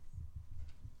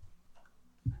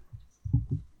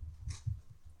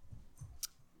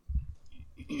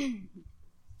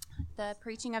The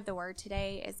preaching of the word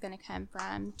today is going to come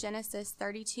from Genesis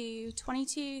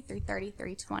 32:22 through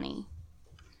 33:20.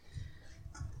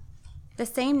 The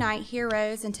same night he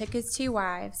arose and took his 2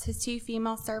 wives, his 2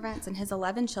 female servants, and his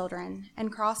 11 children,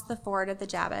 and crossed the ford of the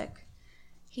Jabbok.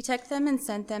 He took them and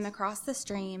sent them across the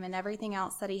stream and everything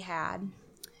else that he had.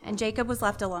 And Jacob was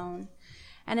left alone,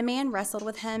 and a man wrestled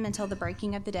with him until the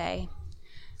breaking of the day.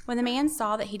 When the man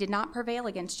saw that he did not prevail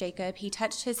against Jacob, he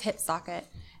touched his hip socket,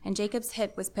 and Jacob's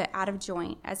hip was put out of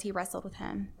joint as he wrestled with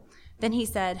him. Then he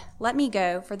said, "Let me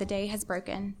go, for the day has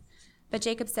broken." But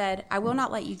Jacob said, "I will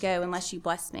not let you go unless you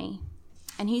bless me."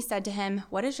 And he said to him,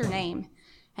 "What is your name?"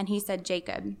 And he said,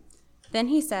 "Jacob." Then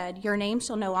he said, "Your name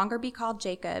shall no longer be called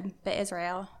Jacob, but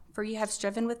Israel, for you have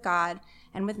striven with God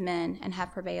and with men and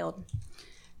have prevailed."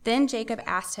 Then Jacob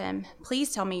asked him,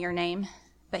 "Please tell me your name."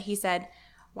 But he said,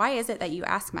 "Why is it that you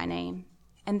ask my name?"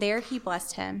 And there he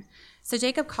blessed him. So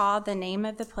Jacob called the name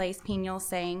of the place Peniel,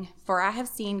 saying, "For I have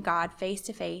seen God face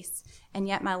to face, and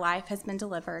yet my life has been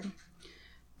delivered."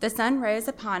 The sun rose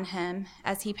upon him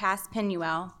as he passed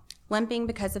Penuel, limping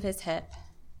because of his hip.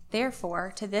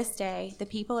 Therefore, to this day, the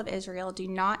people of Israel do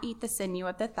not eat the sinew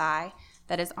of the thigh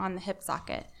that is on the hip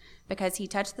socket, because he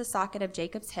touched the socket of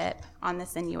Jacob's hip on the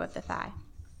sinew of the thigh.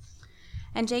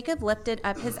 And Jacob lifted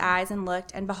up his eyes and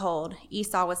looked, and behold,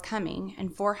 Esau was coming,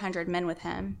 and 400 men with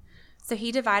him. So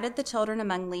he divided the children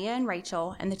among Leah and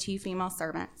Rachel and the 2 female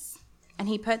servants. And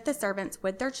he put the servants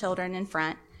with their children in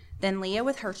front, then Leah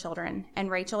with her children,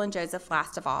 and Rachel and Joseph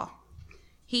last of all.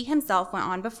 He himself went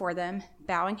on before them,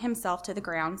 bowing himself to the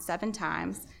ground 7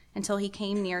 times, until he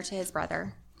came near to his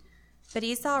brother. But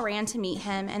Esau ran to meet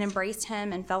him, and embraced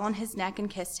him, and fell on his neck and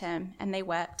kissed him, and they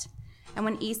wept. And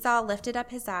when Esau lifted up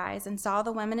his eyes and saw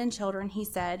the women and children, he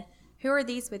said, "Who are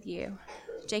these with you?"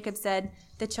 Jacob said,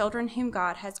 "The children whom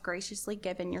God has graciously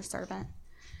given your servant."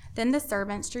 Then the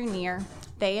servants drew near,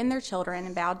 they and their children,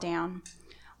 and bowed down.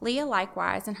 Leah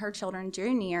likewise and her children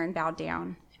drew near and bowed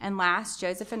down. And last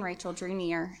Joseph and Rachel drew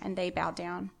near, and they bowed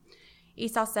down.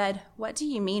 Esau said, "What do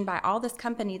you mean by all this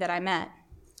company that I met?"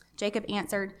 Jacob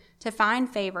answered, "To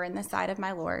find favor in the sight of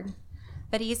my Lord."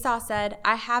 But Esau said,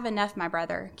 "I have enough, my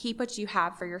brother. Keep what you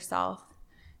have for yourself."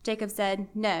 Jacob said,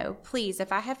 "No, please,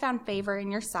 if I have found favor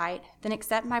in your sight, then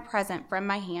accept my present from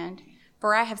my hand,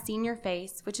 for I have seen your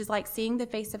face, which is like seeing the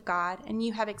face of God, and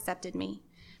you have accepted me.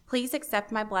 Please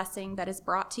accept my blessing that is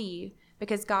brought to you,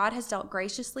 because God has dealt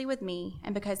graciously with me,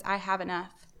 and because I have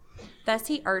enough." Thus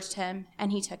he urged him,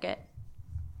 and he took it.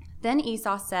 Then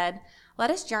Esau said, "Let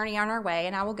us journey on our way,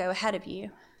 and I will go ahead of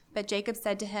you." But Jacob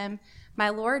said to him, "My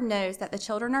Lord knows that the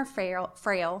children are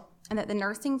frail, and that the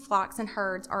nursing flocks and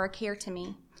herds are a care to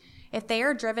me. If they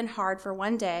are driven hard for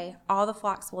one day, all the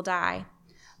flocks will die.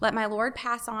 Let my Lord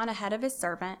pass on ahead of his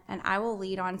servant, and I will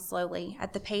lead on slowly,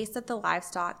 at the pace of the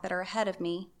livestock that are ahead of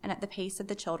me, and at the pace of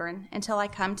the children, until I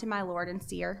come to my Lord in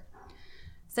Seir."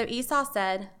 So Esau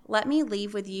said, "Let me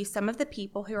leave with you some of the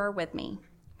people who are with me."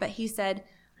 But he said,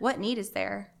 "What need is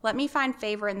there? Let me find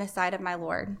favor in the sight of my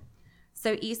Lord."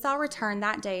 So Esau returned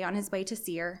that day on his way to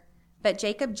Seir, but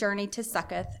Jacob journeyed to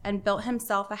Succoth and built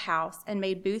himself a house and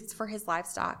made booths for his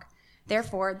livestock.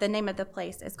 Therefore, the name of the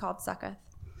place is called Succoth.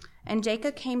 And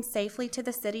Jacob came safely to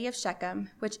the city of Shechem,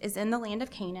 which is in the land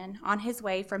of Canaan, on his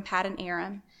way from Paddan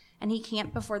Aram, and he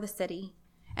camped before the city.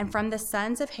 And from the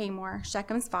sons of Hamor,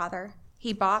 Shechem's father,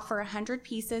 he bought for 100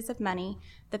 pieces of money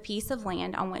the piece of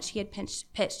land on which he had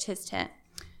pitched his tent.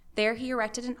 There he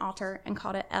erected an altar and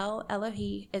called it El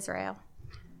Elohe Israel.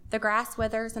 The grass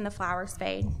withers and the flowers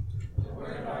fade. The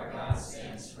word of our God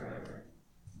stands forever.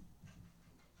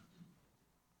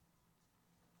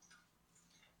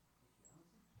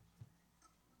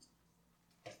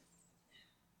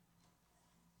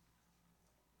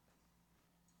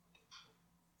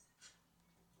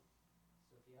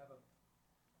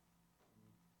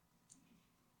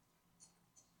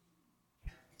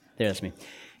 There's me.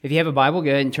 If you have a Bible,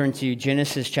 go ahead and turn to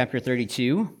Genesis chapter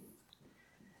 32.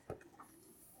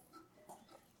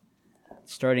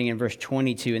 Starting in verse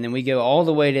 22, and then we go all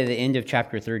the way to the end of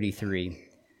chapter 33.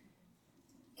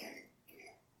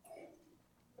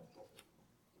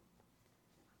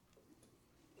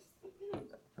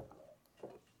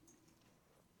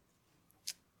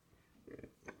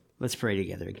 Let's pray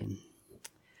together again.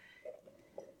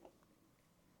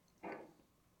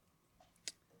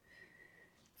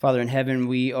 Father in heaven,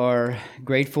 we are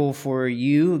grateful for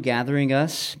you gathering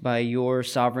us by your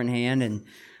sovereign hand and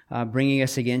bringing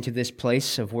us again to this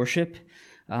place of worship.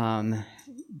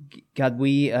 God,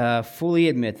 we fully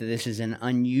admit that this is an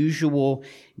unusual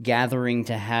gathering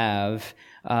to have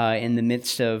in the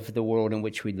midst of the world in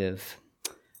which we live.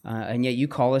 And yet you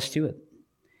call us to it.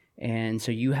 And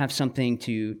so you have something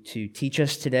to teach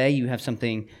us today. You have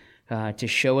something to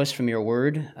show us from your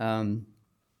word.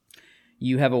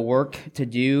 You have a work to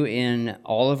do in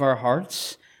all of our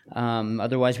hearts.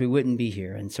 Otherwise, we wouldn't be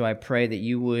here. And so I pray that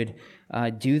you would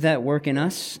do that work in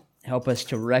us, help us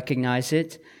to recognize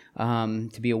it,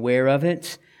 to be aware of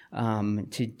it,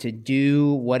 to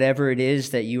do whatever it is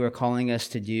that you are calling us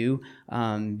to do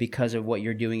because of what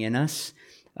you're doing in us,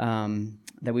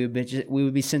 that we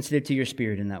would be sensitive to your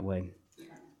Spirit in that way.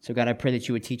 So God, I pray that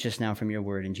you would teach us now from your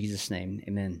word. In Jesus' name,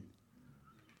 amen.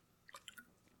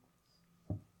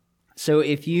 So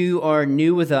if you are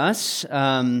new with us,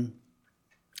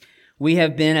 we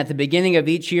have been at the beginning of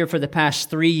each year for the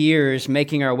past 3 years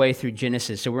making our way through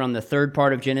Genesis. So we're on the third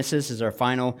part of Genesis. This is our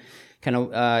final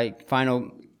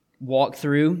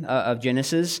walkthrough of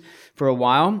Genesis for a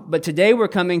while. But today we're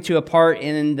coming to a part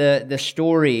in the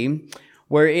story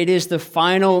where it is the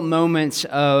final moments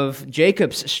of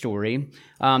Jacob's story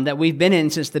that we've been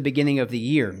in since the beginning of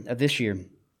this year.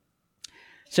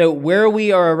 So where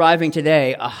we are arriving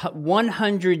today,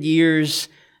 100 years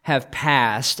have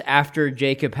passed after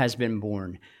Jacob has been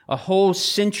born. A whole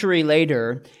century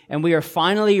later, and we are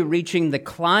finally reaching the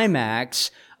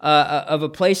climax of a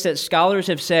place that scholars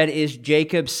have said is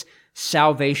Jacob's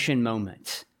salvation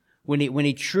moment, when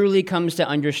he truly comes to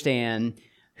understand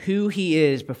who he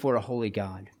is before a holy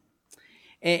God.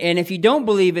 And if you don't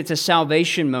believe it's a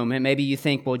salvation moment, maybe you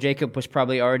think, well, Jacob was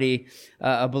probably already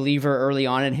a believer early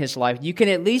on in his life. You can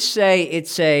at least say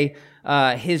it's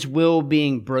his will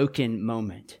being broken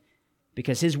moment,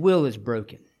 because his will is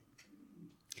broken.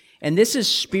 And this is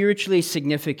spiritually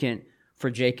significant for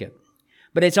Jacob.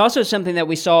 But it's also something that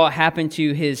we saw happen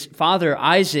to his father,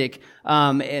 Isaac,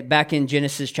 back in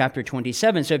Genesis chapter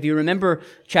 27. So if you remember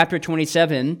chapter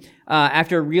 27,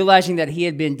 after realizing that he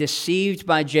had been deceived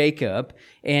by Jacob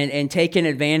and taken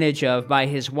advantage of by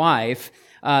his wife,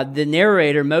 the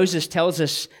narrator, Moses, tells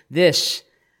us this: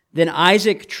 "Then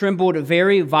Isaac trembled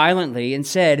very violently and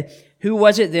said, 'Who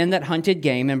was it then that hunted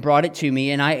game and brought it to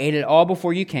me, and I ate it all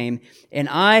before you came? And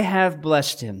I have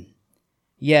blessed him.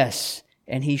 Yes,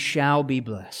 and he shall be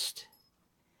blessed.'"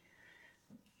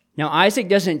 Now, Isaac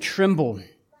doesn't tremble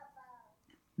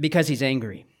because he's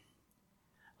angry.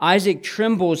 Isaac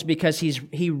trembles because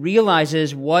he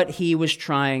realizes what he was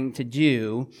trying to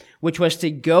do, which was to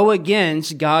go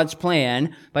against God's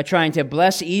plan by trying to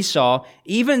bless Esau,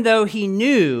 even though he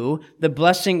knew the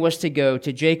blessing was to go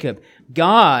to Jacob.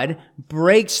 God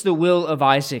breaks the will of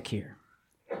Isaac here,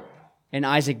 and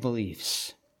Isaac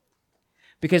believes.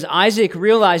 Because Isaac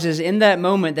realizes in that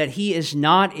moment that he is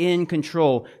not in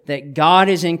control, that God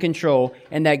is in control,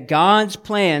 and that God's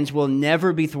plans will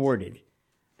never be thwarted.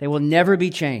 They will never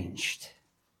be changed.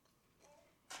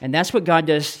 And that's what God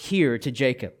does here to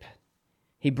Jacob.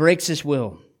 He breaks his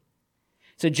will.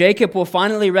 So Jacob will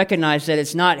finally recognize that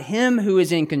it's not him who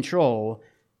is in control,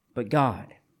 but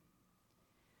God.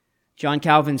 John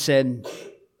Calvin said,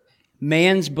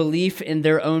 "Man's belief in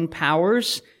their own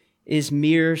powers is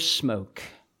mere smoke."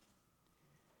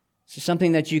 So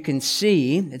something that you can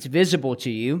see, it's visible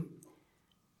to you,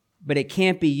 but it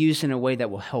can't be used in a way that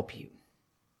will help you.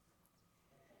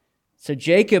 So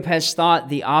Jacob has thought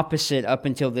the opposite up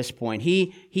until this point.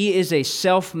 He is a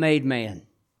self-made man.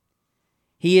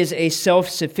 He is a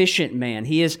self-sufficient man.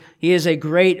 He is a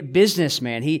great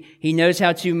businessman. He knows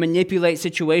how to manipulate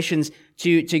situations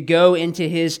to go into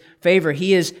his favor.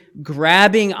 He is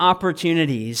grabbing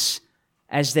opportunities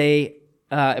as they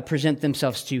present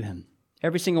themselves to him.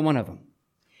 Every single one of them.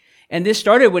 And this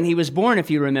started when he was born, if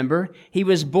you remember. He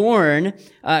was born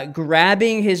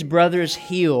grabbing his brother's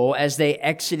heel as they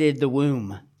exited the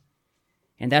womb.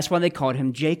 And that's why they called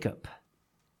him Jacob,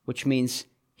 which means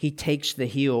he takes the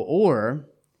heel, or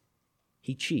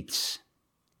he cheats.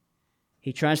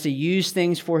 He tries to use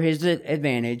things for his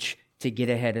advantage to get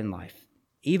ahead in life,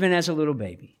 even as a little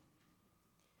baby.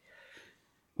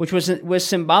 Which was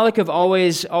symbolic of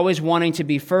always wanting to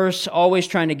be first, always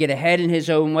trying to get ahead in his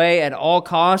own way at all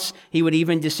costs. He would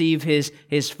even deceive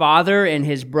his father and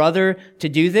his brother to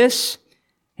do this.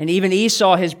 And even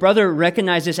Esau, his brother,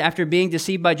 recognized this after being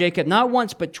deceived by Jacob, not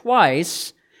once but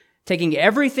twice, taking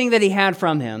everything that he had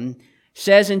from him,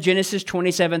 says in Genesis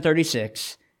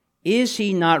 27:36, "Is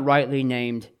he not rightly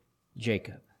named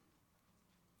Jacob?"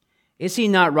 Is he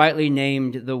not rightly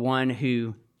named the one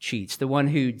who cheats, the one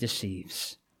who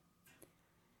deceives?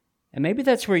 And maybe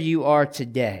that's where you are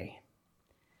today,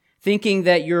 thinking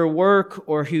that your work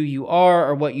or who you are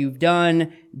or what you've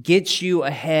done gets you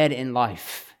ahead in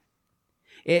life,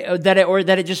 or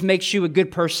that it just makes you a good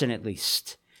person at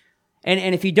least.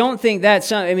 And if you don't think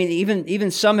that,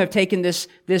 even some have taken this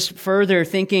further,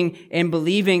 thinking and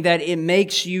believing that it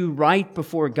makes you right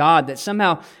before God, that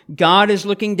somehow God is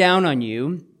looking down on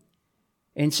you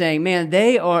and saying, man,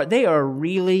 they are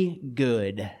really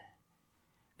good.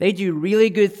 They do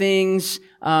really good things.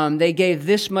 They gave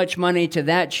this much money to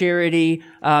that charity.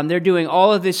 They're doing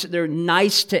all of this. They're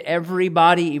nice to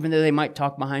everybody, even though they might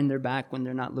talk behind their back when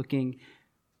they're not looking.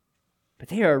 But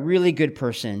they are a really good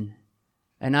person,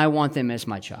 and I want them as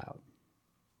my child.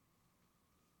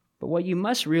 But what you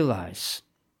must realize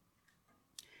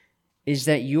is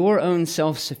that your own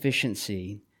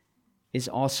self-sufficiency is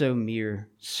also mere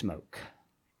smoke.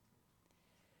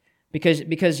 Because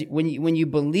when you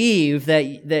believe that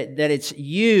it's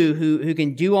you who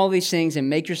can do all these things and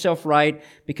make yourself right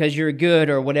because you're good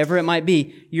or whatever it might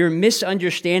be, your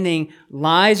misunderstanding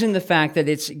lies in the fact that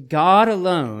it's God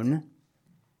alone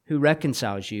who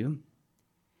reconciles you.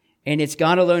 And it's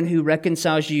God alone who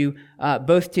reconciles you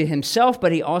both to himself,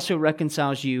 but he also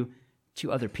reconciles you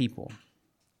to other people.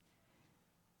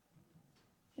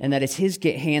 And that it's his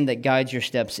hand that guides your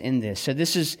steps in this. So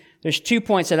there's 2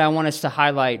 points that I want us to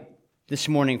highlight this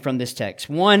morning from this text.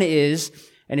 One is,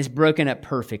 and it's broken up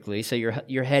perfectly, so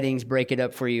your headings break it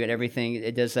up for you and everything.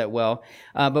 It does that well.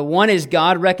 But one is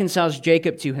God reconciles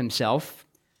Jacob to himself.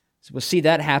 So we'll see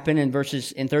that happen in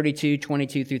verses in 32,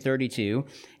 22 through 32.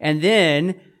 And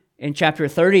then in chapter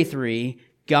 33,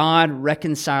 God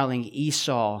reconciling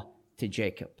Esau to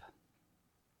Jacob.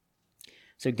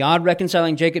 So God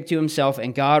reconciling Jacob to himself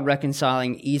and God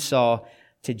reconciling Esau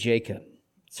to Jacob.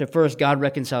 So first, God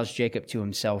reconciles Jacob to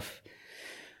himself.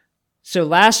 So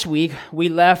last week, when we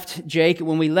left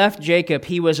Jacob,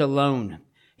 he was alone.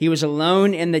 He was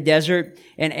alone in the desert,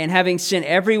 and having sent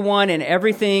everyone and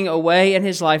everything away in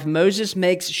his life, Moses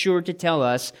makes sure to tell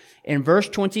us in verse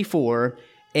 24,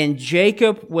 and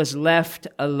Jacob was left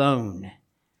alone.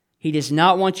 He does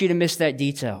not want you to miss that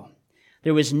detail.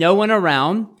 There was no one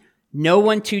around, no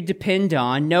one to depend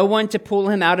on, no one to pull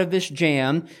him out of this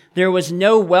jam. There was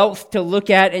no wealth to look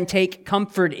at and take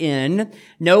comfort in,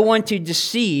 no one to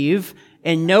deceive,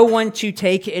 and no one to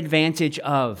take advantage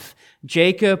of.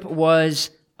 Jacob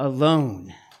was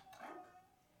alone.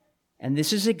 And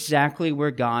this is exactly where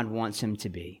God wants him to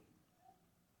be,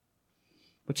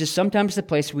 which is sometimes the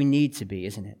place we need to be,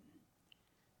 isn't it?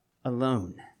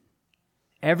 Alone.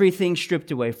 Everything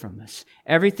stripped away from us.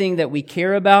 Everything that we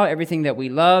care about, everything that we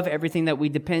love, everything that we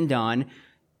depend on,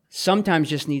 sometimes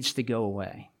just needs to go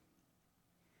away.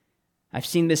 I've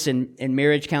seen this in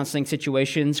marriage counseling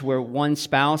situations where one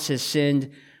spouse has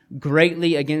sinned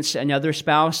greatly against another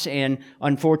spouse and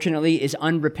unfortunately is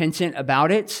unrepentant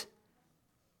about it.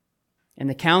 And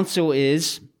the counsel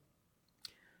is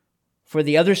for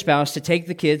the other spouse to take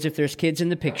the kids, if there's kids in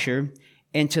the picture,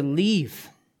 and to leave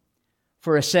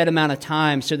for a set amount of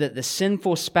time so that the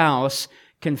sinful spouse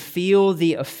can feel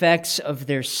the effects of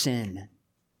their sin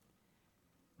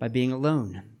by being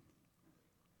alone.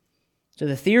 So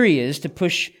the theory is to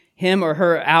push him or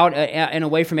her out and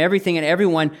away from everything and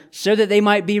everyone so that they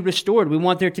might be restored. We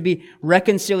want there to be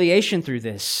reconciliation through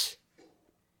this.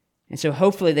 And so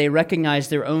hopefully they recognize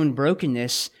their own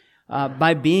brokenness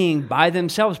by being by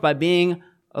themselves, by being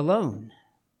alone.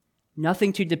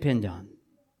 Nothing to depend on.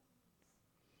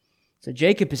 So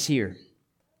Jacob is here.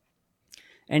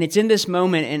 And it's in this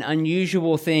moment an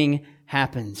unusual thing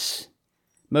happens.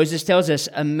 Moses tells us,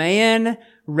 a man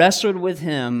wrestled with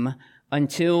him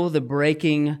until the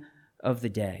breaking of the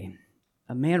day.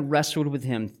 A man wrestled with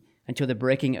him until the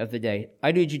breaking of the day.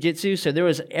 I do jiu-jitsu, so there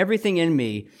was everything in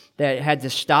me that had to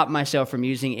stop myself from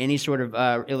using any sort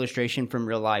of illustration from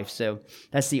real life. So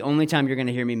that's the only time you're going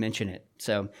to hear me mention it.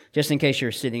 So just in case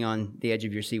you're sitting on the edge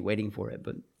of your seat waiting for it.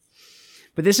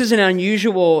 But this is an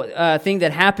unusual thing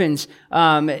that happens.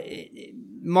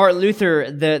 Martin Luther,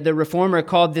 the reformer,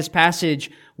 called this passage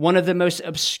one of the most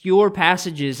obscure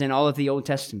passages in all of the Old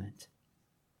Testament.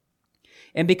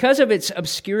 And because of its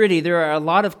obscurity, there are a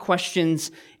lot of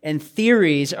questions and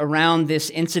theories around this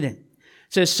incident.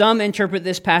 So some interpret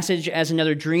this passage as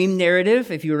another dream narrative.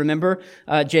 If you remember,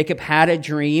 Jacob had a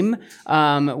dream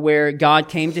where God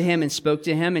came to him and spoke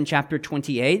to him in chapter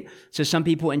 28. So some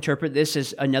people interpret this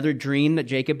as another dream that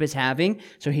Jacob is having.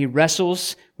 So he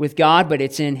wrestles with God, but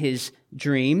it's in his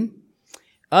dream.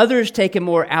 Others take a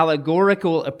more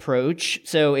allegorical approach,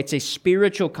 so it's a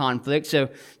spiritual conflict. So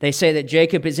they say that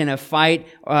Jacob is in a fight.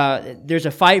 There's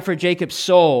a fight for Jacob's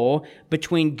soul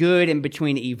between good and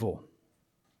between evil.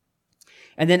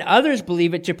 And then others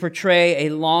believe it to portray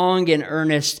a long and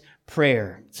earnest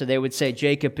prayer. So they would say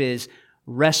Jacob is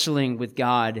wrestling with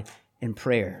God in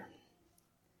prayer.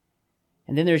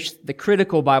 And then there's the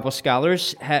critical Bible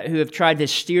scholars who have tried to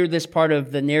steer this part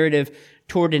of the narrative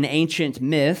toward an ancient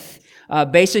myth,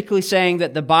 basically saying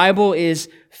that the Bible is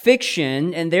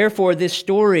fiction, and therefore this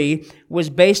story was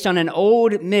based on an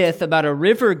old myth about a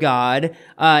river god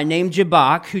named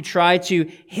Jabbok, who tried to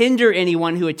hinder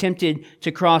anyone who attempted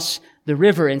to cross the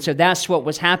river. And so that's what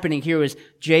was happening here, was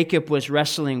Jacob was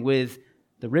wrestling with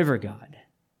the river god,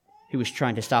 who was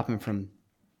trying to stop him from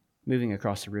moving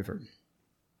across the river.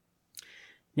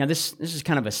 Now, this is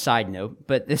kind of a side note,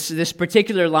 but this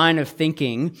particular line of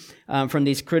thinking from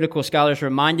these critical scholars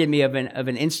reminded me of an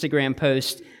Instagram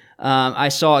post I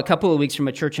saw a couple of weeks from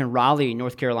a church in Raleigh,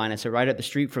 North Carolina, so right up the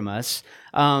street from us,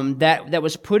 that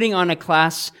was putting on a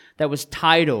class that was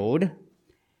titled,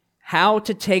 "How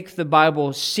to Take the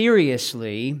Bible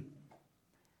Seriously,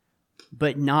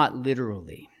 but Not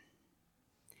Literally."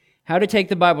 How to take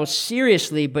the Bible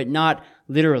seriously, but not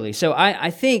literally. So I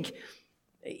think,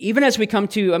 even as we've come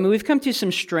to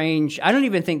some strange, I don't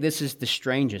even think this is the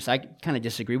strangest. I kind of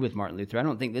disagree with Martin Luther. I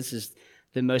don't think this is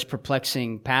the most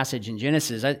perplexing passage in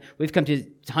Genesis. We've come to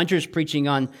Hunter's preaching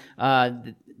on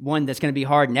one that's going to be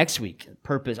hard next week,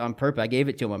 on purpose. I gave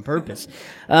it to him on purpose.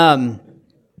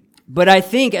 But I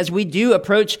think as we do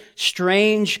approach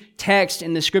strange texts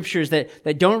in the Scriptures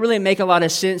that don't really make a lot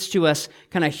of sense to us,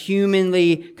 kind of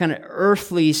humanly, kind of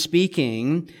earthly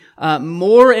speaking,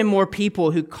 more and more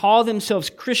people who call themselves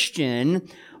Christian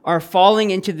are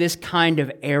falling into this kind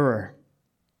of error.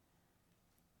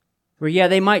 Where,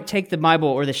 they might take the Bible,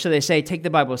 or so they say, take the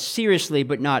Bible seriously,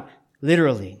 but not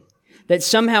literally. That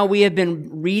somehow we have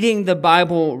been reading the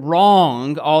Bible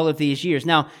wrong all of these years.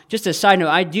 Now, just a side note,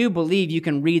 I do believe you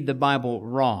can read the Bible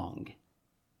wrong.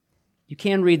 You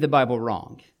can read the Bible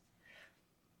wrong.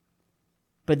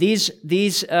 But these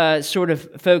sort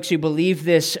of folks who believe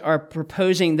this are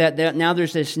proposing that now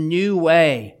there's this new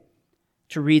way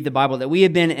to read the Bible, that we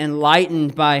have been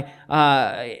enlightened by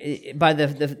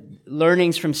the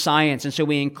learnings from science, and so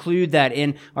we include that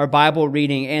in our Bible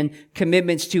reading, and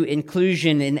commitments to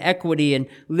inclusion and equity and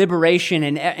liberation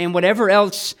and whatever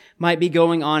else might be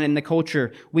going on in the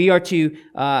culture. We are to,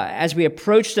 as we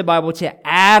approach the Bible, to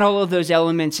add all of those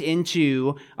elements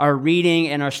into our reading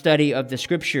and our study of the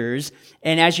Scriptures.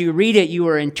 And as you read it, you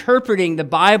are interpreting the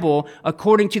Bible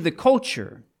according to the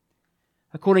culture,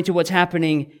 according to what's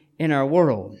happening in our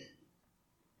world.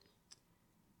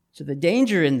 So the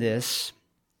danger in this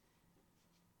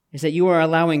is that you are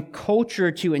allowing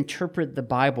culture to interpret the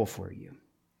Bible for you,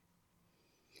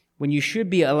 when you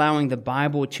should be allowing the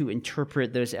Bible to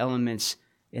interpret those elements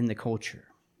in the culture.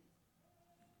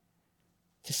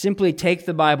 To simply take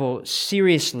the Bible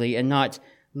seriously and not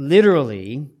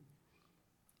literally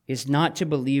is not to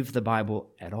believe the Bible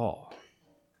at all.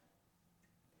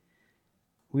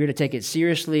 We are to take it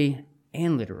seriously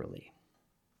and literally.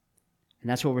 And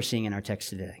that's what we're seeing in our text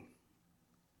today.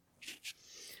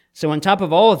 So on top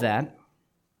of all of that,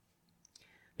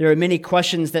 there are many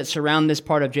questions that surround this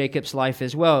part of Jacob's life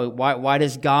as well. Why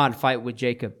does God fight with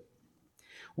Jacob?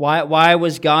 Why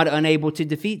was God unable to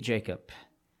defeat Jacob?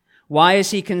 Why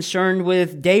is he concerned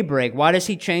with daybreak? Why does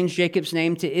he change Jacob's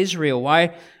name to Israel?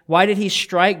 Why did he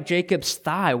strike Jacob's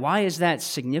thigh? Why is that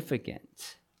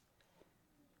significant?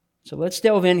 So let's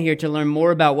delve in here to learn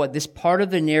more about what this part of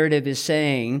the narrative is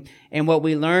saying and what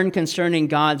we learn concerning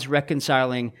God's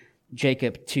reconciling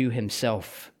Jacob to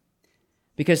himself.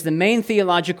 Because the main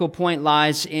theological point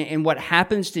lies in what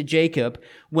happens to Jacob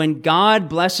when God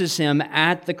blesses him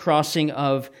at the crossing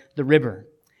of the river.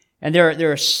 And there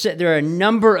are a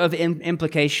number of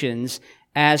implications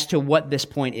as to what this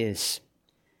point is.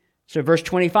 So verse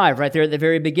 25, right there at the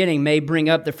very beginning, may bring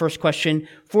up the first question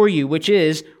for you, which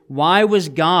is, why was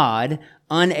God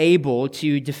unable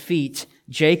to defeat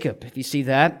Jacob? If you see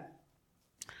that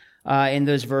in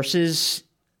those verses,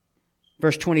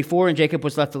 verse 24, and Jacob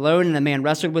was left alone, and the man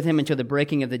wrestled with him until the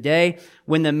breaking of the day,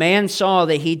 when the man saw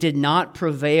that he did not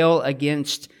prevail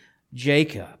against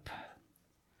Jacob.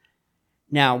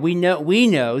 Now, we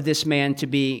know this man to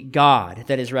be God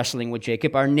that is wrestling with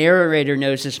Jacob. Our narrator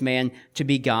knows this man to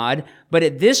be God. But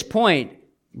at this point,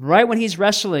 right when he's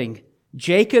wrestling,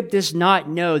 Jacob does not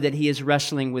know that he is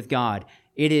wrestling with God.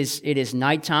 It is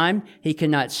nighttime. He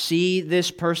cannot see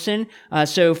this person.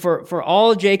 So for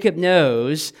all Jacob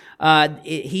knows,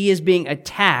 he is being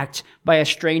attacked by a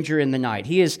stranger in the night.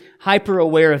 He is hyper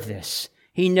aware of this.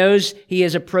 He knows he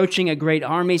is approaching a great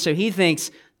army, so he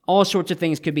thinks all sorts of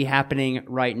things could be happening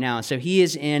right now. So he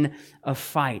is in a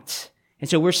fight. And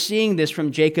so we're seeing this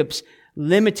from Jacob's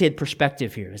limited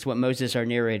perspective here, is what Moses, our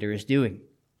narrator, is doing.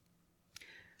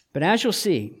 But as you'll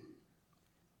see,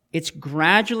 it's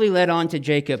gradually led on to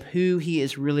Jacob who he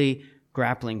is really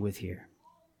grappling with here.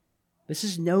 This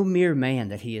is no mere man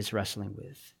that he is wrestling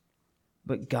with,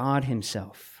 but God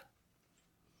himself.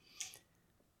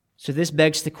 So this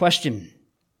begs the question,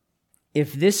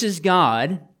 if this is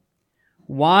God,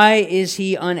 why is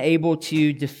he unable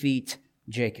to defeat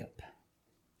Jacob?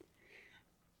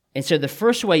 And so the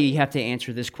first way you have to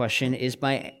answer this question is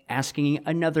by asking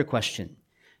another question.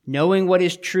 Knowing what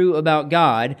is true about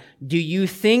God, do you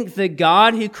think the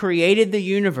God who created the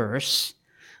universe,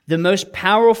 the most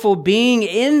powerful being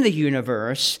in the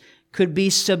universe, could be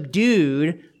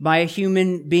subdued by a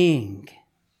human being?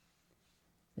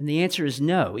 And the answer is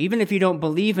no. Even if you don't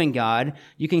believe in God,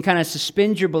 you can kind of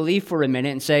suspend your belief for a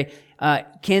minute and say,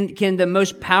 can the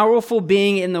most powerful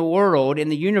being in the world, in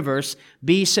the universe,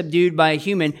 be subdued by a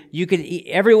human?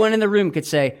 Everyone in the room could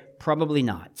say, probably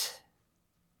not.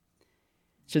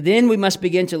 So then we must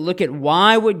begin to look at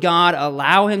why would God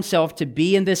allow himself to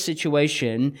be in this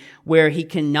situation where he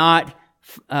cannot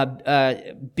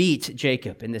beat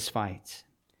Jacob in this fight.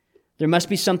 There must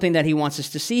be something that he wants us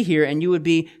to see here, and you would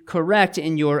be correct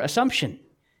in your assumption.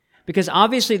 Because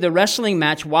obviously the wrestling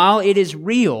match, while it is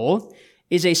real,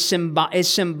 is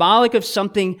symbolic of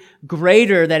something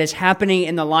greater that is happening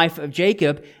in the life of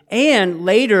Jacob and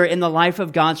later in the life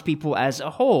of God's people as a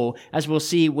whole, as we'll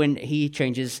see when he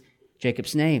changes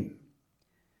Jacob's name.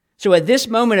 So at this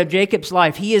moment of Jacob's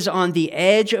life, he is on the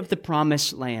edge of the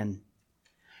promised land.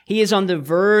 He is on the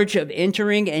verge of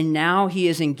entering, and now he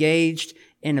is engaged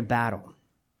in a battle.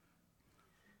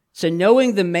 So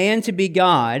knowing the man to be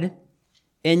God,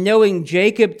 and knowing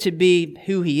Jacob to be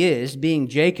who he is, being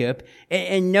Jacob,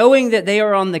 and knowing that they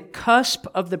are on the cusp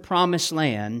of the promised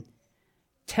land,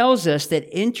 tells us that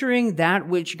entering that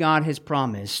which God has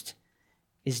promised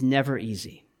is never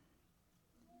easy.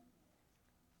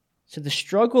 So the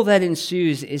struggle that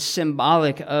ensues is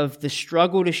symbolic of the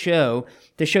struggle to show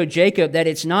Jacob that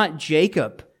it's not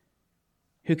Jacob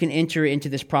who can enter into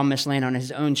this promised land on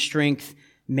his own strength,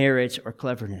 merit, or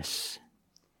cleverness,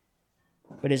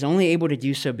 but is only able to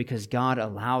do so because God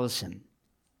allows him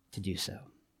to do so.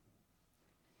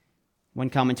 One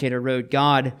commentator wrote,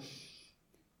 God,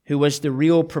 who was the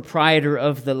real proprietor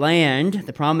of the land,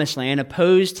 the promised land,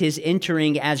 opposed his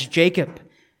entering as Jacob.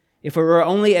 If it were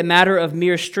only a matter of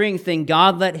mere strength, then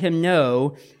God let him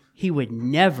know he would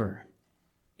never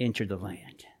enter the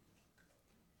land.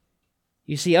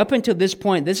 You see, up until this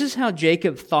point, this is how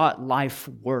Jacob thought life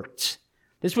worked.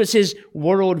 This was his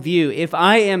worldview. If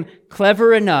I am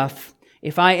clever enough,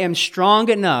 if I am strong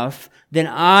enough, then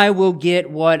I will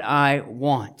get what I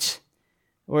want.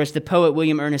 Or as the poet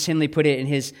William Ernest Henley put it in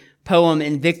his poem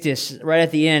Invictus, right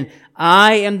at the end,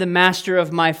 I am the master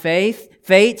of my fate.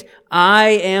 I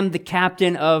am the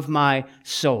captain of my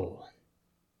soul.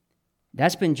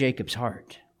 That's been Jacob's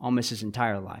heart almost his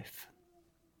entire life.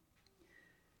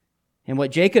 And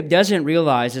what Jacob doesn't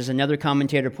realize, as another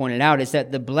commentator pointed out, is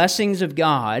that the blessings of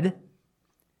God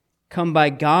come by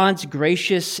God's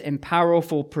gracious and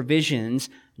powerful provisions,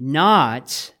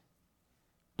 not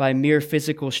by mere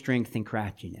physical strength and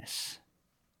craftiness.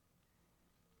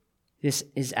 This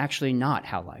is actually not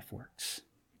how life works.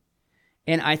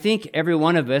 And I think every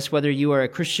one of us, whether you are a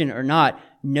Christian or not,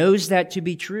 knows that to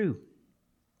be true.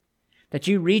 That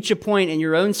you reach a point in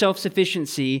your own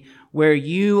self-sufficiency where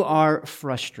you are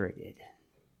frustrated.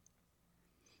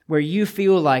 Where you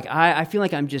feel like, I feel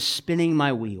like I'm just spinning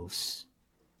my wheels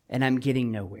and I'm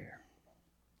getting nowhere.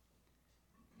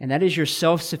 And that is your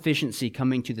self-sufficiency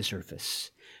coming to the surface,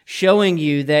 showing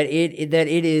you that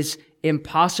it is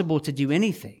impossible to do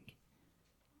anything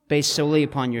based solely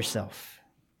upon yourself.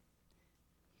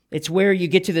 It's where you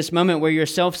get to this moment where your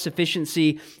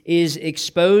self-sufficiency is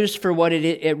exposed for what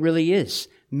it really is,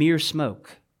 mere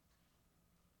smoke.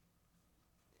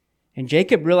 And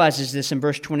Jacob realizes this in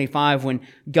verse 25 when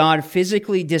God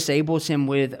physically disables him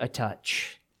with a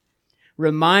touch,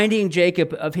 reminding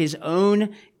Jacob of his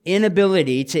own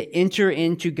inability to enter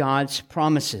into God's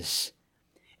promises.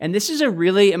 And this is a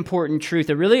really important truth,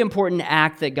 a really important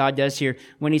act that God does here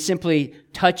when he simply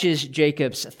touches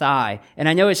Jacob's thigh. And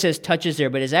I know it says touches there,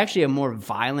 but it's actually a more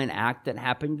violent act that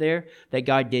happened there that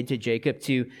God did to Jacob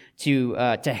to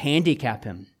handicap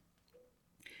him.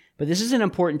 But this is an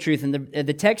important truth, and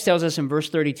the text tells us in verse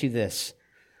 32 this: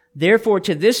 Therefore,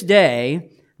 to this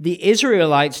day, the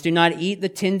Israelites do not eat the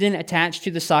tendon attached to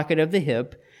the socket of the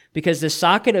hip, because the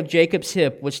socket of Jacob's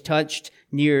hip was touched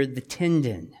near the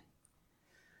tendon.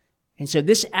 And so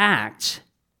this act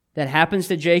that happens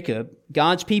to Jacob,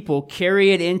 God's people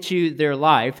carry it into their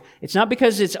life. It's not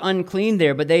because it's unclean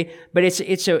there, but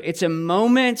it's a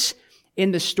moment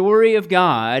in the story of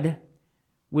God,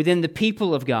 within the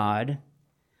people of God,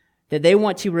 that they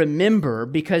want to remember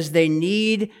because they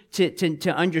need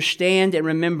to understand and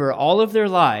remember all of their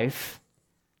life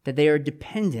that they are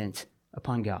dependent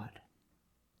upon God.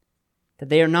 That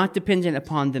they are not dependent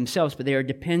upon themselves, but they are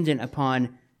dependent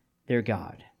upon their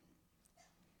God.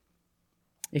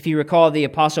 If you recall, the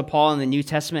Apostle Paul in the New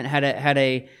Testament had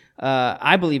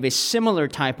I believe, a similar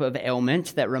type of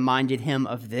ailment that reminded him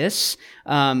of this.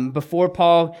 Before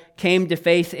Paul came to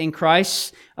faith in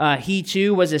Christ, he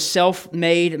too was a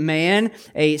self-made man,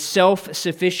 a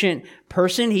self-sufficient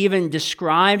person. He even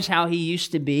describes how he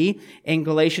used to be in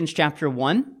Galatians chapter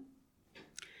 1.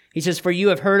 He says, "For you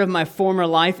have heard of my former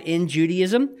life in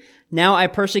Judaism, how I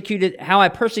persecuted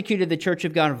the church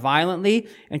of God violently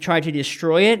and tried to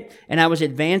destroy it, and I was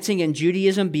advancing in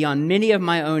Judaism beyond many of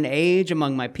my own age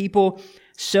among my people.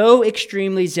 So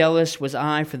extremely zealous was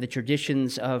I for the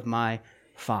traditions of my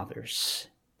fathers."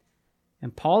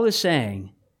 And Paul is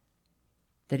saying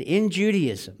that in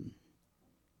Judaism,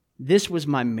 this was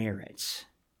my merit.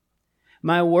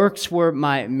 My works were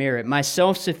my merit. My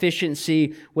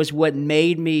self-sufficiency was what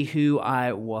made me who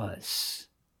I was.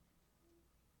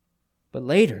 But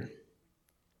later,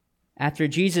 after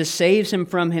Jesus saves him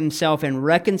from himself and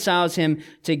reconciles him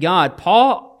to God,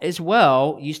 Paul as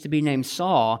well, used to be named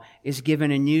Saul, is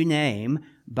given a new name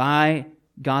by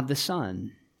God the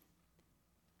Son.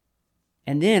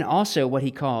 And then also what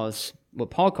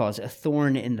Paul calls a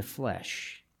thorn in the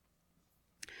flesh.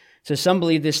 So some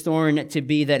believe this thorn to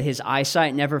be that his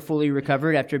eyesight never fully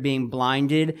recovered after being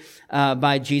blinded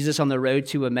by Jesus on the road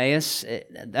to Emmaus.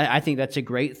 I think that's a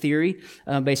great theory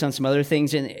based on some other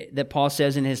things that Paul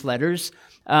says in his letters.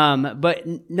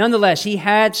 But nonetheless, he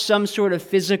had some sort of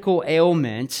physical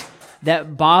ailment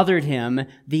that bothered him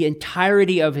the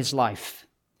entirety of his life.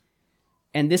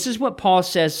 And this is what Paul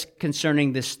says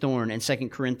concerning this thorn in 2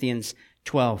 Corinthians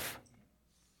 12.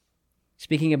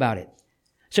 Speaking about it.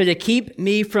 "So to keep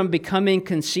me from becoming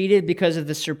conceited because of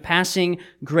the surpassing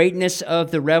greatness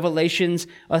of the revelations,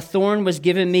 a thorn was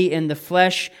given me in the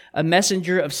flesh, a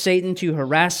messenger of Satan to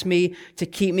harass me, to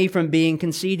keep me from being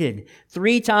conceited.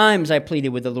 3 times I pleaded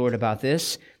with the Lord about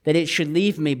this, that it should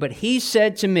leave me. But he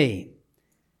said to me,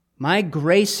 'My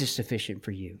grace is sufficient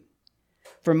for you,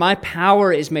 for my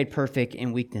power is made perfect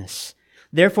in weakness.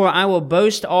 Therefore, I will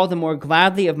boast all the more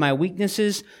gladly of my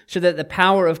weaknesses, so that the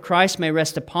power of Christ may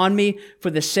rest upon me. For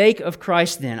the sake of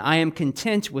Christ, then, I am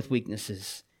content with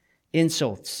weaknesses,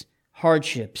 insults,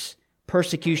 hardships,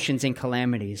 persecutions, and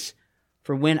calamities.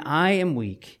 For when I am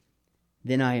weak,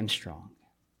 then I am strong.'"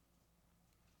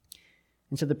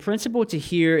 And so the principle to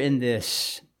hear in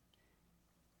this,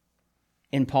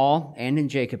 in Paul and in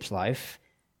Jacob's life,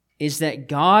 is that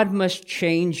God must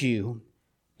change you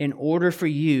in order for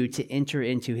you to enter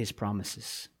into his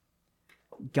promises.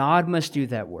 God must do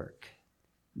that work,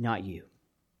 not you.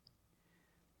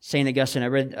 St. Augustine, I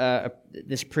read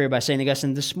this prayer by St.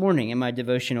 Augustine this morning in my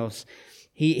devotionals.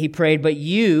 He prayed, "But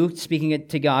you," speaking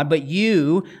to God, "but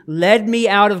you led me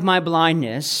out of my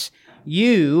blindness.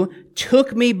 You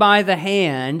took me by the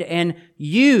hand, and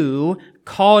you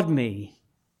called me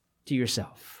to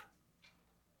yourself."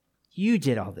 You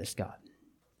did all this, God,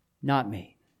 not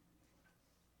me.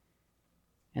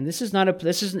 And this is not a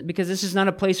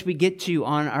place we get to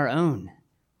on our own.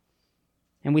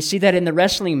 And we see that in the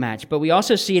wrestling match, but we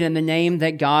also see it in the name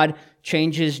that God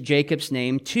changes Jacob's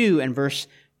name to in verse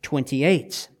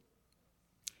 28.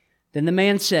 "Then the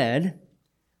man said,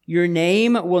 'Your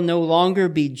name will no longer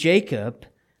be Jacob,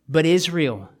 but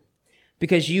Israel,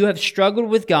 because you have struggled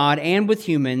with God and with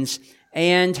humans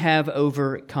and have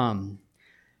overcome.'"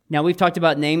 Now, we've talked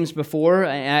about names before.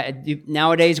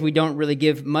 Nowadays, we don't really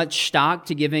give much stock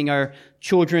to giving our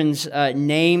children's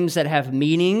names that have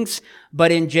meanings.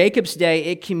 But in Jacob's day,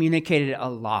 it communicated a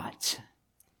lot.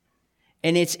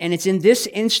 And it's in this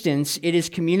instance, it is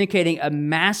communicating a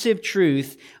massive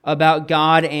truth about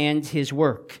God and his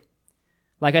work.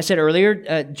 Like I said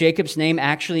earlier, Jacob's name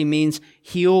actually means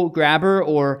heel grabber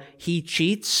or he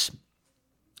cheats,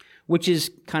 which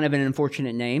is kind of an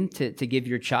unfortunate name to give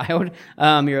your child.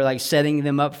 You're like setting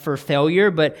them up for failure,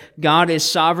 but God is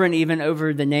sovereign even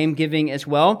over the name giving as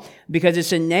well, because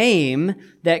it's a name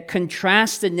that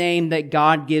contrasts the name that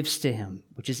God gives to him,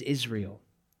 which is Israel,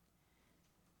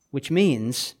 which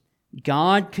means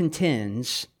God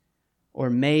contends, or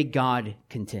may God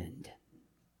contend.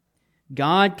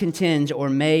 God contends, or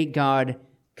may God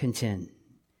contend.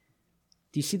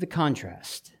 Do you see the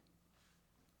contrast?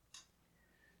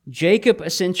 Jacob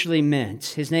essentially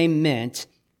his name meant,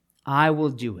 "I will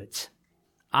do it.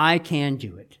 I can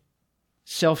do it."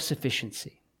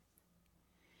 Self-sufficiency.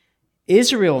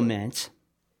 Israel meant,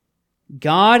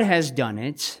 "God has done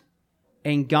it,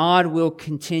 and God will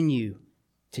continue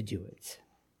to do it.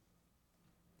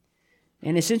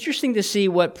 And it's interesting to see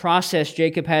what process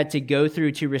Jacob had to go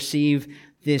through to receive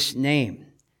this name.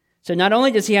 So not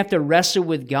only does he have to wrestle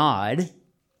with God,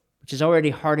 which is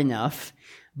already hard enough,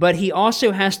 but he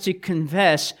also has to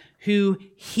confess who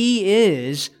he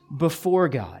is before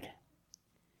God.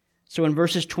 So in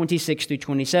verses 26 through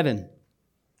 27,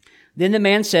 then the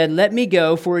man said, "Let me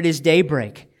go, for it is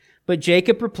daybreak." But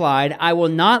Jacob replied, "I will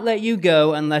not let you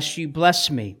go unless you bless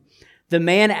me." The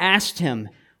man asked him,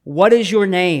 "What is your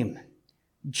name?"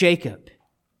 "Jacob,"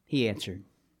 he answered.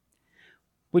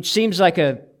 Which seems like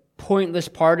a pointless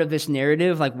part of this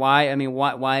narrative. Like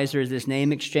why is there this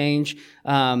name exchange?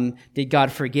 Did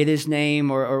God forget his name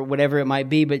or whatever it might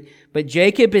be? But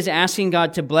Jacob is asking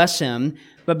God to bless him.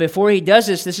 But before he does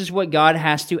this is what God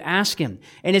has to ask him.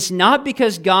 And it's not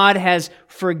because God has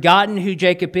forgotten who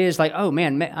Jacob is, like, oh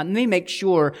man, let me make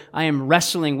sure I am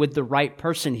wrestling with the right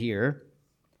person here.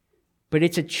 But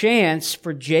it's a chance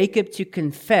for Jacob to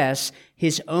confess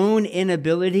his own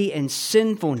inability and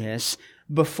sinfulness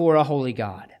before a holy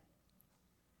God.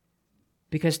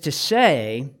 Because to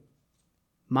say,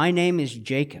 "My name is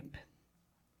Jacob,"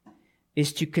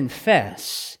 is to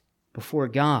confess before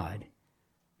God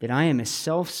that I am a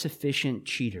self-sufficient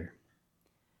cheater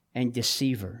and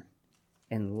deceiver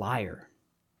and liar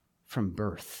from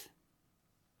birth.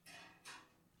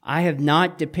 I have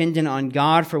not depended on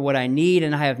God for what I need,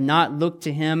 and I have not looked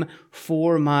to him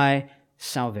for my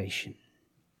salvation.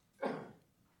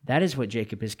 That is what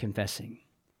Jacob is confessing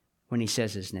when he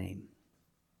says his name.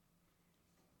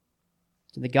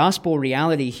 So the gospel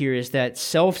reality here is that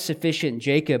self-sufficient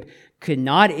Jacob could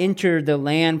not enter the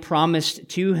land promised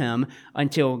to him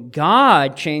until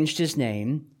God changed his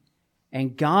name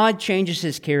and God changes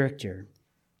his character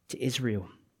to Israel,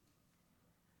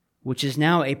 which is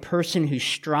now a person who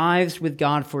strives with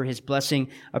God for his blessing,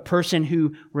 a person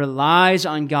who relies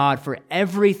on God for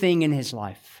everything in his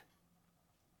life.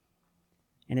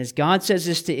 And as God says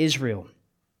this to Israel,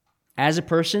 as a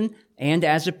person and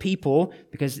as a people,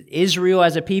 because Israel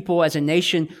as a people, as a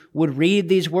nation, would read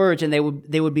these words and they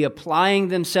would be applying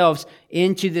themselves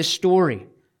into this story.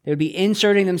 They would be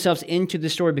inserting themselves into the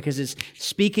story because it's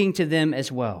speaking to them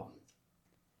as well.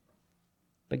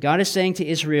 But God is saying to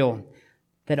Israel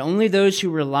that only those who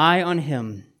rely on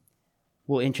him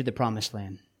will enter the promised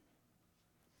land.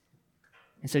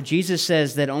 And so Jesus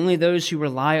says that only those who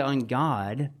rely on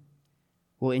God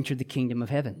will enter the kingdom of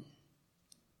heaven.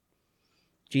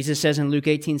 Jesus says in Luke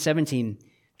 18:17,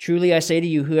 "Truly I say to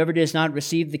you, whoever does not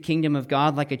receive the kingdom of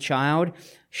God like a child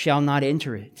shall not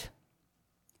enter it."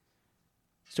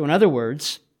 So in other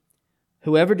words,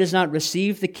 whoever does not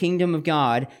receive the kingdom of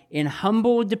God in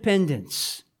humble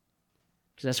dependence,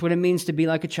 because that's what it means to be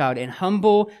like a child, in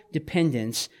humble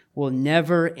dependence will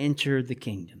never enter the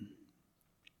kingdom.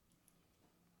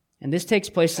 And this takes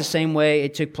place the same way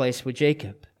it took place with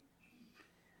Jacob.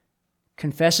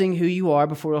 Confessing who you are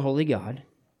before a holy God.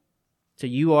 So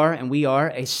you are and we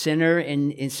are a sinner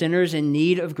and sinners in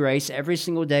need of grace every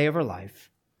single day of our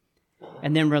life.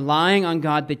 And then relying on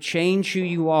God to change who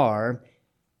you are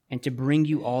and to bring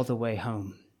you all the way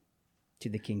home to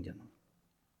the kingdom.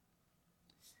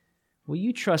 Will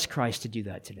you trust Christ to do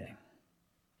that today?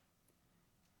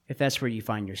 If that's where you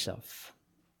find yourself.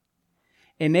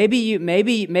 And maybe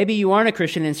you aren't a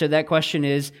Christian, and so that question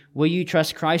is, will you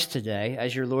trust Christ today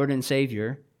as your Lord and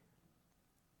Savior?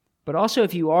 But also,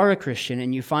 if you are a Christian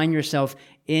and you find yourself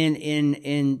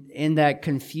in that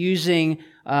confusing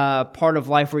part of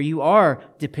life where you are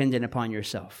dependent upon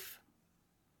yourself.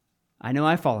 I know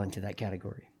I fall into that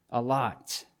category a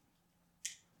lot.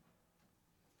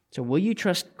 So will you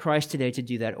trust Christ today to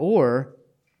do that? Or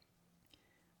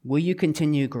will you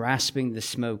continue grasping the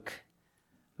smoke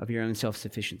of your own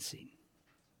self-sufficiency?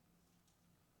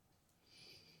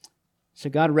 So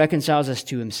God reconciles us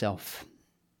to himself.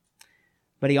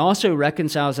 But he also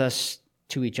reconciles us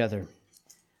to each other.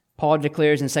 Paul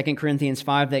declares in 2 Corinthians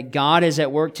 5 that God is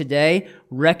at work today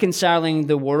reconciling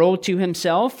the world to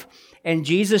himself. And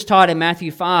Jesus taught in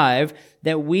Matthew 5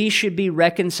 that we should be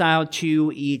reconciled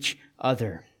to each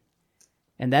other.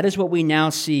 And that is what we now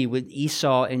see with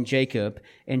Esau and Jacob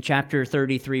in chapter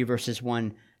 33, verses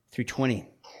 1 through 20.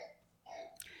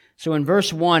 So in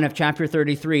verse 1 of chapter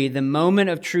 33, the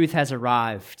moment of truth has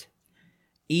arrived.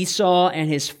 Esau and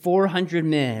his 400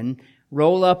 men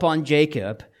roll up on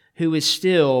Jacob, who is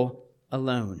still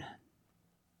alone.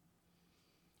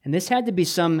 And this had to be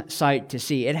some sight to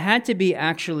see. It had to be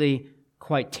actually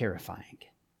quite terrifying.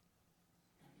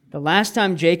 The last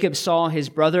time Jacob saw his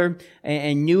brother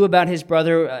and knew about his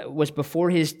brother was before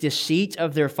his deceit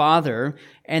of their father,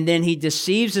 and then he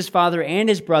deceives his father and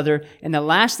his brother, and the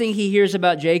last thing he hears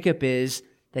about Jacob is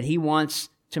that he wants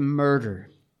to murder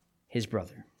his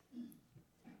brother.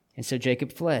 And so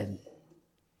Jacob fled.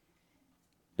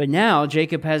 But now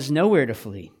Jacob has nowhere to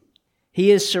flee.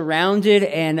 He is surrounded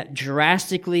and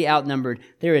drastically outnumbered.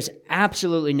 There is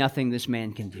absolutely nothing this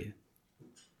man can do.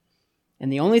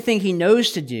 And the only thing he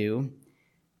knows to do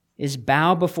is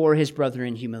bow before his brother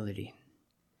in humility.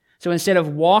 So instead of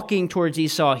walking towards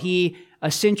Esau, he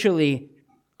essentially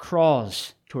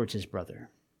crawls towards his brother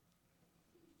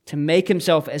to make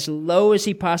himself as low as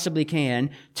he possibly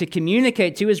can to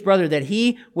communicate to his brother that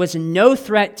he was no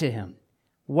threat to him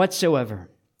whatsoever.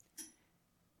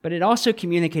 But it also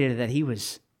communicated that he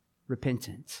was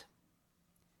repentant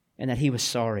and that he was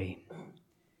sorry.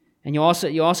 And you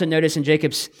also notice in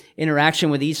Jacob's interaction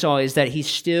with Esau is that he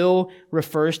still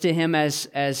refers to him as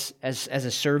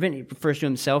a servant. He refers to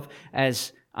himself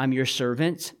as, I'm your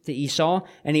servant, to Esau.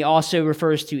 And he also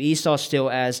refers to Esau still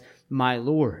as my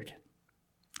Lord.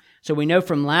 So we know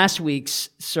from last week's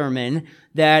sermon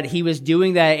that he was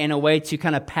doing that in a way to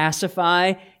kind of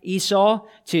pacify Esau,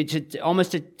 to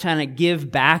almost to kind of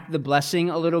give back the blessing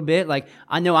a little bit. Like,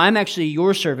 I know I'm actually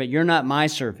your servant, you're not my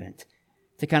servant,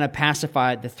 to kind of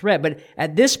pacify the threat. But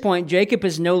at this point, Jacob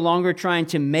is no longer trying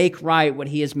to make right what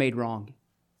he has made wrong,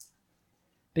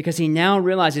 because he now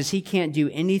realizes he can't do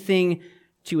anything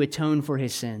to atone for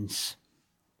his sins.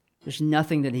 There's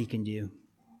nothing that he can do.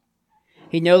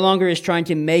 He no longer is trying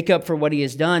to make up for what he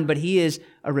has done, but he is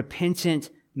a repentant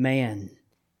man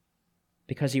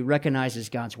because he recognizes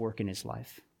God's work in his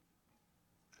life.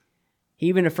 He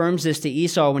even affirms this to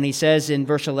Esau when he says in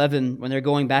verse 11, when they're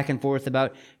going back and forth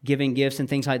about giving gifts and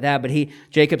things like that, but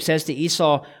Jacob says to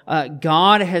Esau,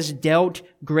 God has dealt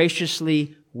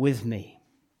graciously with me.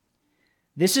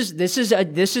 This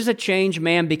is a changed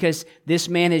man because this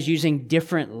man is using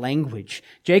different language.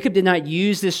 Jacob did not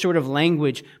use this sort of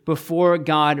language before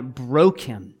God broke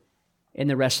him in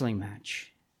the wrestling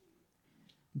match.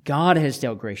 God has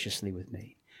dealt graciously with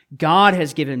me. God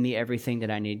has given me everything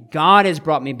that I need. God has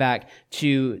brought me back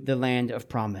to the land of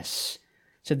promise.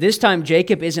 So this time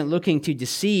Jacob isn't looking to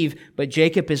deceive, but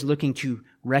Jacob is looking to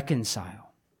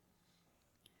reconcile.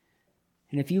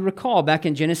 And if you recall, back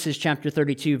in Genesis chapter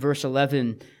 32, verse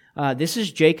 11, this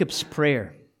is Jacob's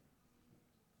prayer.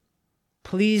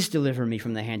 Please deliver me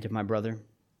from the hand of my brother,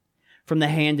 from the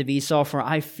hand of Esau, for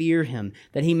I fear him,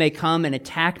 that he may come and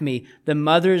attack me, the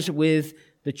mothers with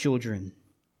the children.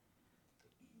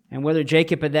 And whether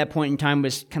Jacob at that point in time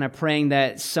was kind of praying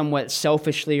that somewhat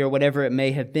selfishly or whatever it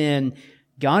may have been,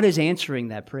 God is answering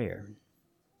that prayer.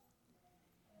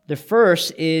 The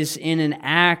first is in an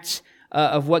act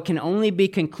of what can only be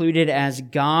concluded as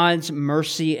God's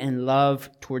mercy and love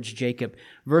towards Jacob.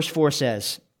 Verse 4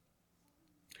 says,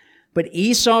 But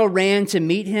Esau ran to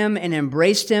meet him and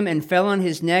embraced him and fell on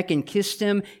his neck and kissed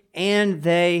him, and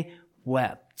they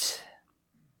wept.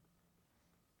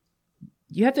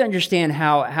 You have to understand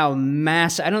how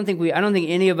massive. I don't think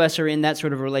any of us are in that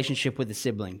sort of relationship with a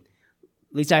sibling.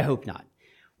 At least I hope not.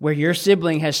 Where your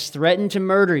sibling has threatened to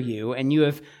murder you, and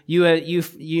you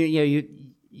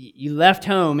left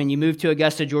home and you moved to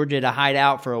Augusta, Georgia to hide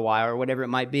out for a while or whatever it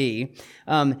might be.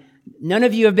 None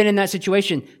of you have been in that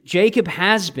situation. Jacob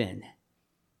has been.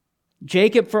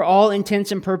 Jacob, for all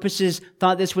intents and purposes,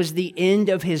 thought this was the end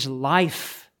of his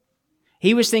life.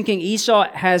 He was thinking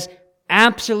Esau has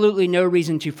absolutely no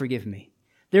reason to forgive me.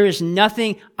 There is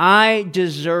nothing. I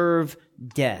deserve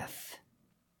death.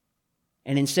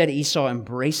 And instead Esau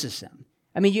embraces him.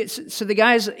 I mean, so the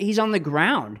guy's, he's on the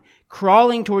ground,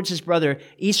 crawling towards his brother.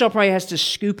 Esau probably has to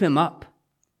scoop him up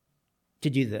to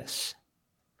do this.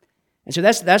 And so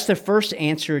that's the first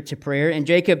answer to prayer. And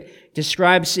Jacob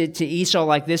describes it to Esau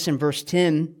like this in verse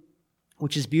 10,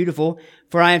 which is beautiful.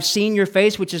 For I have seen your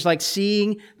face, which is like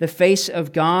seeing the face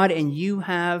of God, and you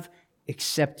have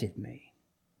accepted me.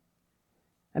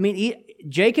 I mean,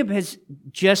 Jacob has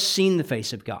just seen the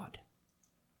face of God.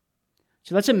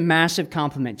 So that's a massive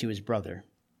compliment to his brother.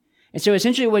 And so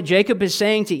essentially what Jacob is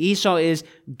saying to Esau is,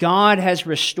 God has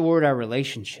restored our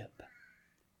relationship.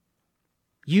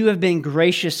 You have been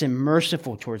gracious and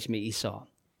merciful towards me, Esau.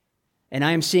 And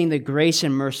I am seeing the grace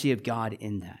and mercy of God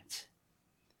in that.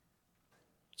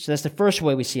 So that's the first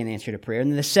way we see an answer to prayer.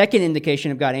 And then the second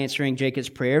indication of God answering Jacob's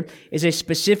prayer is a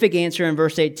specific answer in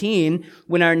verse 18,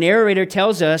 when our narrator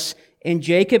tells us, and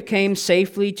Jacob came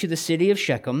safely to the city of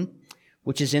Shechem,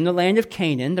 which is in the land of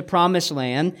Canaan, the promised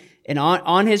land, and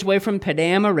on his way from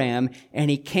Paddan Aram,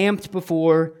 and he camped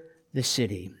before the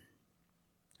city.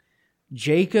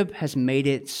 Jacob has made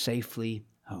it safely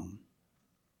home.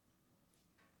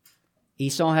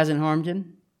 Esau hasn't harmed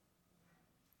him.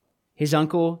 His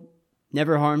uncle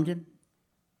never harmed him.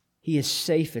 He is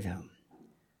safe at home.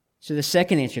 So the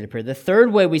second answer to prayer. The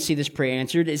third way we see this prayer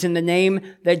answered is in the name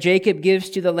that Jacob gives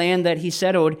to the land that he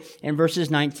settled in verses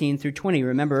 19 through 20.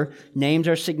 Remember, names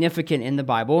are significant in the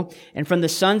Bible. And from the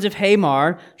sons of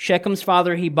Hamor, Shechem's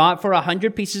father, he bought for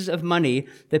 100 pieces of money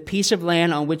the piece of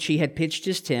land on which he had pitched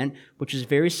his tent, which is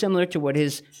very similar to what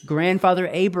his grandfather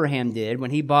Abraham did when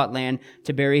he bought land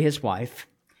to bury his wife.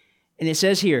 And it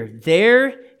says here,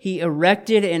 there he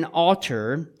erected an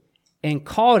altar and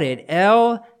called it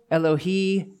El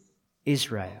Elohi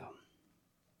Israel.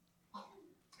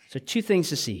 So two things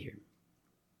to see here.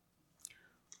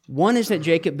 One is that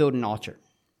Jacob built an altar.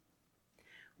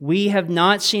 We have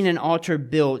not seen an altar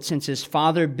built since his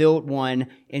father built one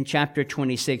in chapter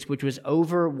 26, which was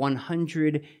over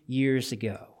 100 years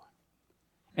ago.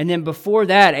 And then before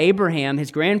that, Abraham, his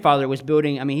grandfather, was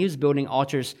building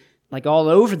altars like all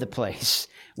over the place,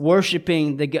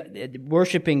 worshiping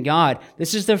God.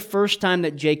 This is the first time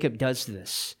that Jacob does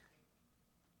this.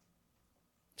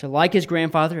 So like his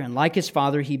grandfather and like his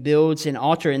father, he builds an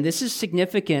altar. And this is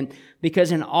significant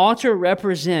because an altar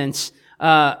represents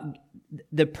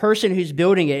the person who's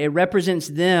building it. It represents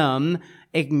them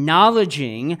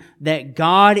acknowledging that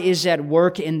God is at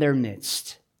work in their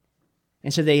midst.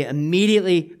 And so they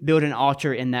immediately build an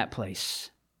altar in that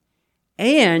place.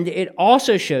 And it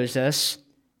also shows us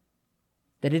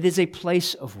that it is a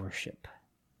place of worship.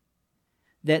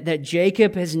 That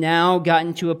Jacob has now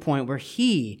gotten to a point where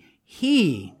he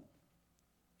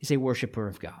is a worshiper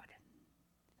of God.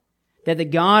 That the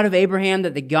God of Abraham,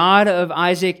 that the God of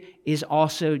Isaac is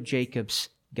also Jacob's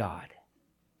God.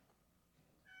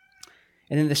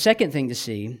 And then the second thing to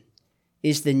see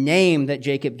is the name that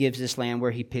Jacob gives this land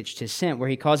where he pitched his tent, where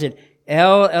he calls it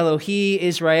El Elohi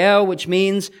Israel, which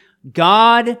means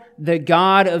God, the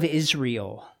God of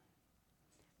Israel.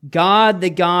 God, the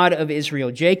God of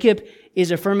Israel. Jacob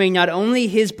is affirming not only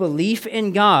his belief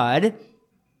in God,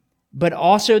 but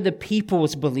also the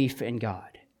people's belief in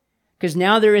God. Because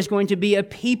now there is going to be a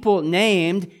people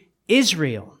named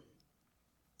Israel.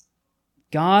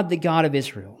 God, the God of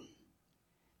Israel.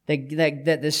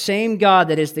 That the same God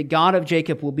that is the God of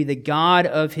Jacob will be the God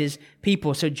of his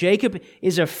people. So Jacob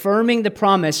is affirming the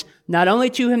promise not only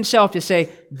to himself to say,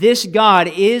 this God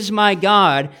is my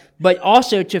God, but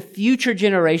also to future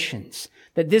generations.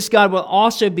 That this God will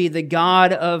also be the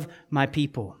God of my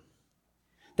people.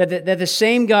 That the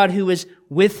same God who was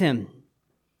with him,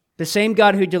 the same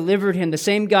God who delivered him, the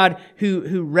same God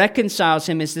who reconciles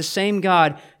him is the same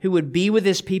God who would be with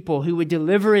his people, who would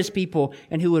deliver his people,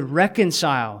 and who would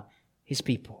reconcile his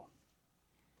people.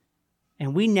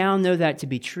 And we now know that to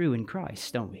be true in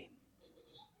Christ, don't we?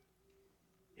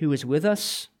 Who is with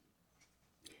us,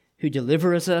 who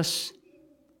delivers us,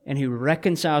 and who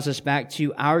reconciles us back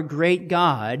to our great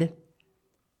God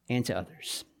and to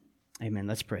others. Amen.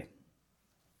 Let's pray.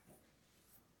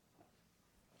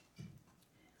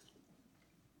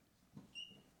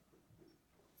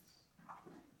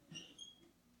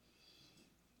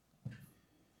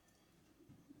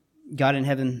 God in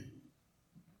heaven,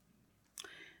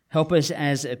 help us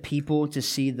as a people to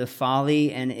see the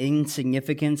folly and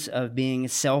insignificance of being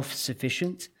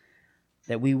self-sufficient,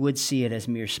 that we would see it as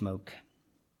mere smoke.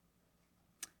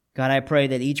 God, I pray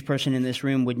that each person in this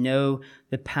room would know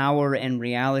the power and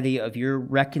reality of your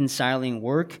reconciling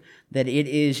work, that it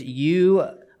is you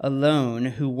alone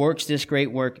who works this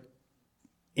great work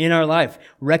in our life,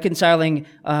 reconciling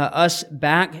us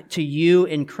back to you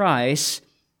in Christ,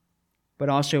 but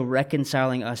also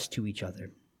reconciling us to each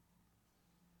other.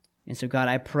 And so, God,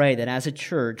 I pray that as a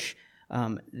church,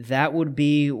 that would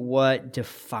be what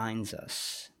defines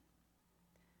us.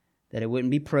 That it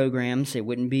wouldn't be programs, it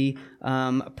wouldn't be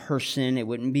a person, it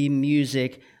wouldn't be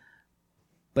music,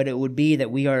 but it would be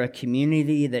that we are a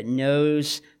community that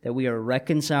knows that we are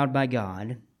reconciled by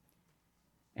God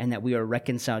and that we are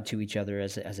reconciled to each other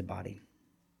as a body.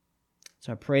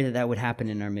 So I pray that that would happen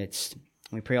in our midst.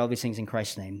 We pray all these things in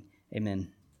Christ's name.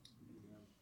 Amen.